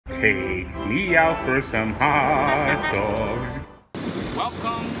Take me out for some hot dogs.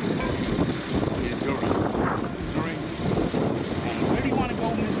 Welcome to Missouri. And where do you want to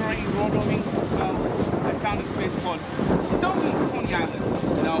go, Missouri? Raw dogging? Well, I found this place called Stogey's Coney Island.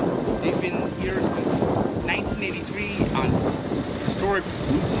 You know, they've been here since 1983 on historic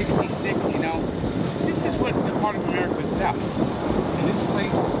Route 66. You know, this is what the heart of America is about. And this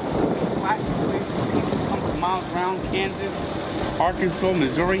place is a classic place where people come from miles around: Kansas, Arkansas,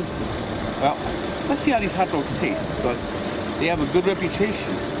 Missouri. Well, let's see how these hot dogs taste, because they have a good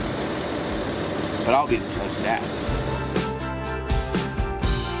reputation. But I'll be the judge of that.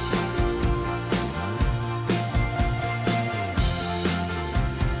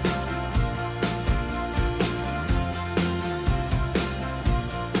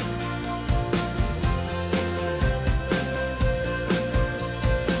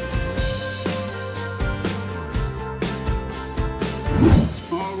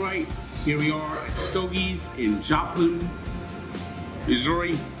 Here we are at Stogey's in Joplin,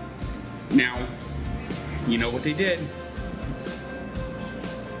 Missouri. Now, you know what they did.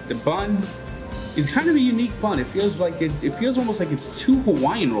 The bun is kind of a unique bun. It feels like it feels almost like it's two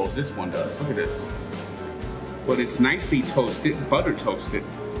Hawaiian rolls. This one does. Look at this. But it's nicely toasted, butter toasted.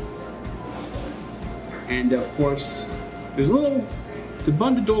 And of course, there's a little, the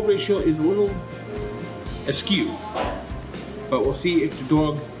bun to dog ratio is a little askew. But we'll see if the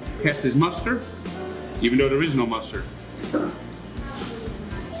dog passes mustard, even though there is no mustard.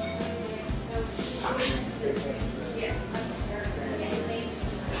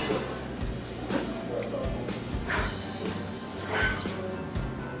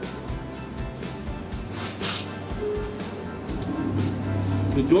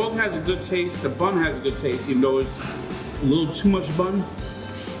 The dog has a good taste, the bun has a good taste, even though it's a little too much bun.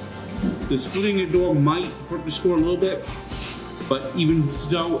 The splitting the dog might hurt the score a little bit. But even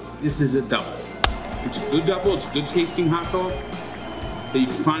so, this is a double. It's a good double, it's a good tasting hot dog that you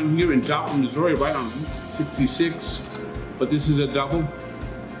can find here in Joplin, Missouri, right on Route 66. But this is a double,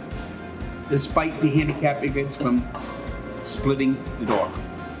 despite the handicap it gets from splitting the dog.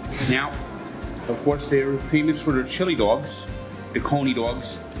 Now, of course, they're famous for their chili dogs, the Coney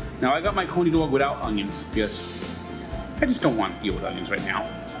dogs. Now, I got my Coney dog without onions because I just don't want to deal with onions right now.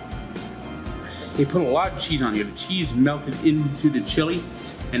 They put a lot of cheese on here. The cheese melted into the chili,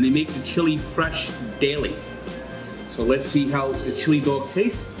 and they make the chili fresh daily. So let's see how the chili dog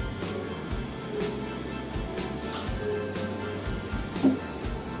tastes.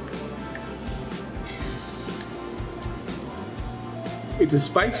 It's a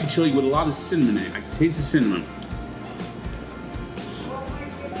spicy chili with a lot of cinnamon in it. I can taste the cinnamon.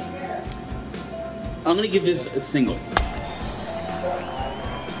 I'm gonna give this a single.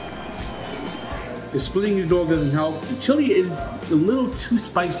 The splitting the dog doesn't help. The chili is a little too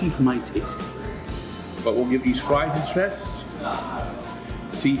spicy for my taste. But we'll give these fries a test.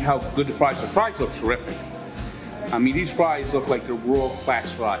 See how good the fries are. The fries look terrific. I mean, these fries look like they're world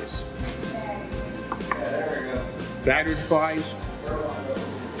class fries. Battered fries,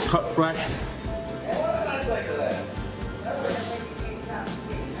 cut fresh.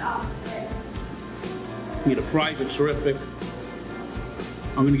 Yeah, the fries are terrific.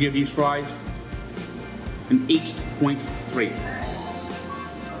 I'm gonna give these fries an 8.3.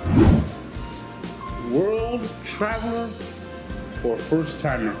 World traveler or first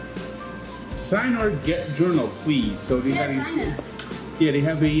timer? Sign our journal, please. So they they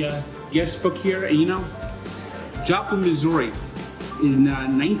have a guest book here. And you know, Joplin, Missouri, in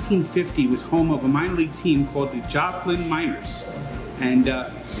 1950 was home of a minor league team called the Joplin Miners, and they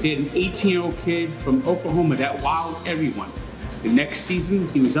had an 18-year-old kid from Oklahoma that wowed everyone. The next season,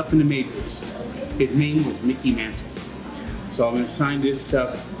 he was up in the majors. His name was Mickey Mantle. So I'm going to sign this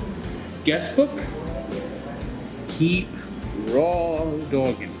guest book. Keep raw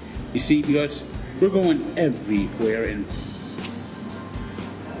dogging. You see, because we're going everywhere and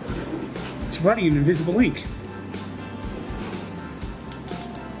it's writing an invisible ink.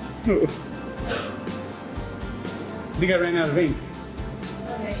 I think I ran out of ink.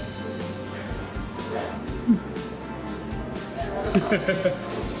 Okay.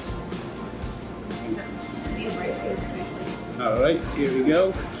 All right, here we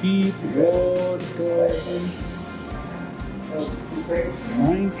go. Keep raw dogging.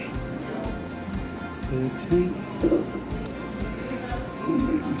 Frank.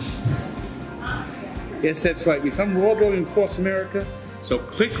 Yes, that's right. Yes, I'm raw dogging across America. So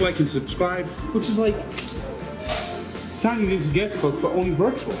click like and subscribe, which is like signing this guest book, but only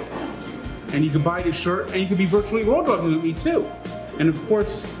virtual. And you can buy this shirt, and you can be virtually raw dogging with me too. And of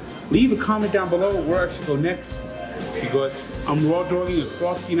course, leave a comment down below where I should go next. because I'm raw dogging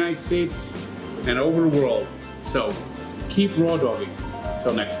across the United States and over the world. So keep raw dogging.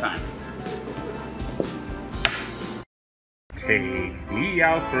 Till next time. Take me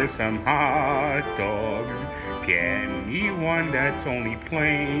out for some hot dogs. Get me one that's only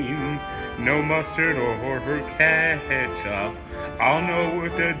plain. No mustard or ketchup. I'll know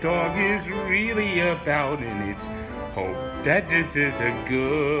what the dog is really about, and it's hope that this is a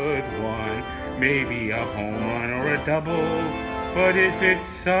good one. Maybe a home run or a double. But if it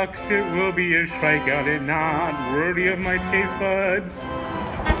sucks, it will be a strikeout and not worthy of my taste buds.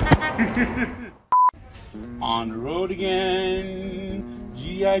 On the road again.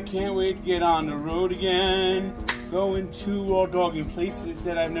 Gee, I can't wait to get on the road again. Going to raw dogging places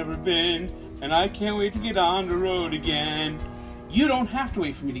that I've never been. And I can't wait to get on the road again. You don't have to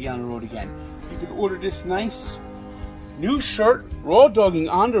wait for me to get on the road again. You can order this nice new shirt, raw dogging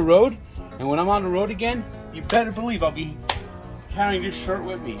on the road. And when I'm on the road again, you better believe I'll be carrying this shirt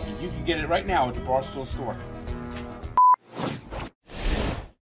with me. And you can get it right now at the Barstool store.